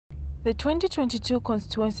The 2022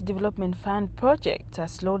 Constituency Development Fund projects are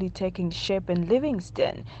slowly taking shape in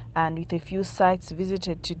Livingstone, and with a few sites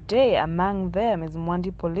visited today, among them is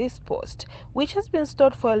Mwandi Police Post, which has been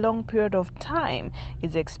stored for a long period of time,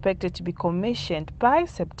 is expected to be commissioned by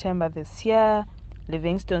September this year.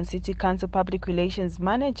 Livingstone City Council Public Relations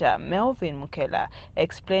Manager Melvin Mukela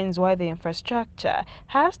explains why the infrastructure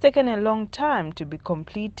has taken a long time to be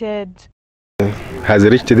completed. Has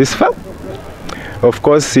reached this far. Of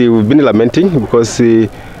course, we've been lamenting because the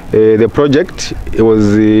project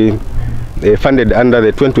was funded under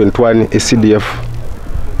the 2021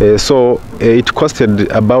 CDF. So it costed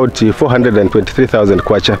about 423,000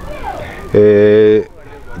 kwacha.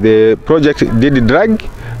 The project did drag.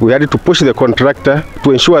 We had to push the contractor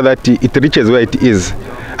to ensure that it reaches where it is.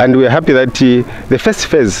 And we are happy that the first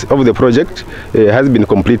phase of the project has been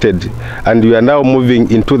completed, and we are now moving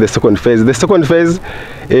into the second phase. The second phase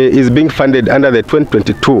is being funded under the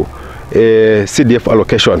 2022 CDF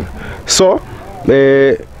allocation. So,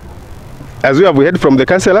 as we have heard from the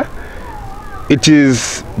councillor, it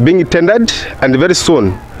is being tendered, and very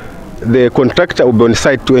soon the contractor will be on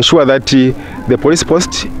site to ensure that the police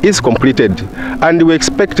post is completed. And we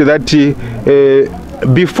expect that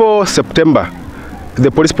before September, the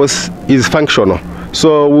police post is functional.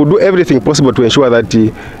 So we'll do everything possible to ensure that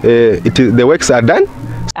the works are done.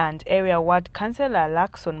 And Area Ward Councillor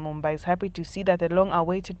Lakson Mumba is happy to see that the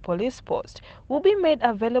long-awaited police post will be made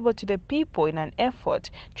available to the people in an effort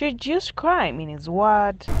to reduce crime in his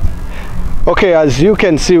ward. Okay, as you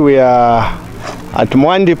can see, we are at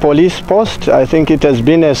Mwandi Police Post. I think it has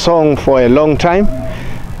been a song for a long time.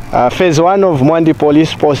 Phase 1 of Mwandi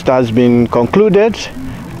Police Post has been concluded.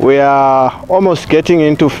 We are almost getting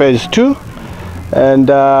into phase 2, and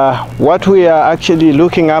what we are actually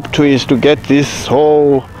looking up to is to get this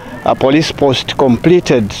whole police post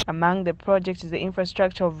completed. Among the projects is the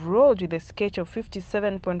infrastructure of roads with a sketch of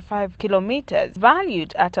 57.5 kilometers,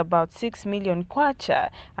 valued at about 6 million kwacha,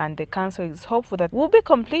 and the council is hopeful that will be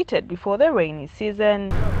completed before the rainy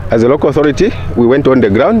season. As a local authority, we went on the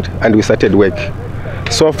ground and we started work.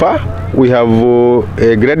 So far, we have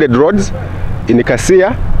graded roads in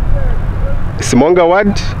Kasia, Simonga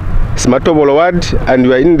Ward, Smatobolo Ward, and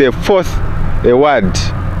we are in the 4th ward,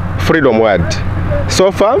 Freedom Ward.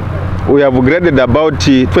 So far, we have graded about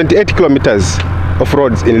 28 kilometers of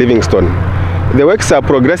roads in Livingstone. The works are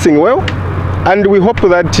progressing well, and we hope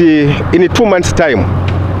that in 2 months' time,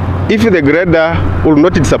 if the grader will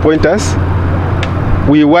not disappoint us,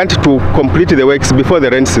 we want to complete the works before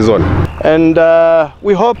the rain season. And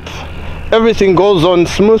we hope everything goes on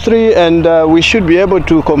smoothly, and we should be able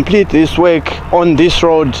to complete this work on this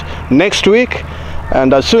road next week.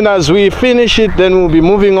 And as soon as we finish it, then we'll be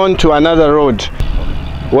moving on to another road.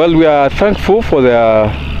 Well, we are thankful for the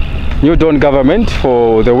New Dawn government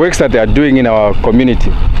for the works that they are doing in our community.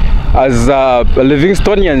 As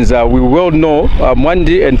Livingstonians, we well know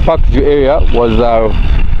Mwandi and Parkview area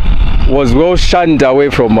was well shunned away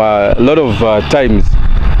from a lot of times.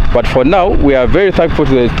 But for now, we are very thankful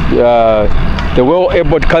to the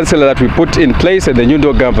well-abled councillor that we put in place and the New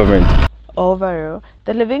Dawn government. Overall,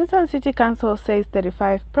 the Livingstone City Council says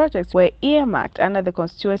 35 projects were earmarked under the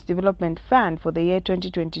Constituency Development Fund for the year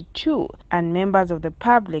 2022, and members of the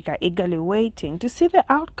public are eagerly waiting to see the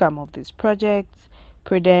outcome of these projects.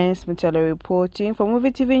 Prudence Mutelo reporting for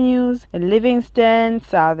Movie TV News in Livingstone,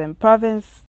 Southern Province.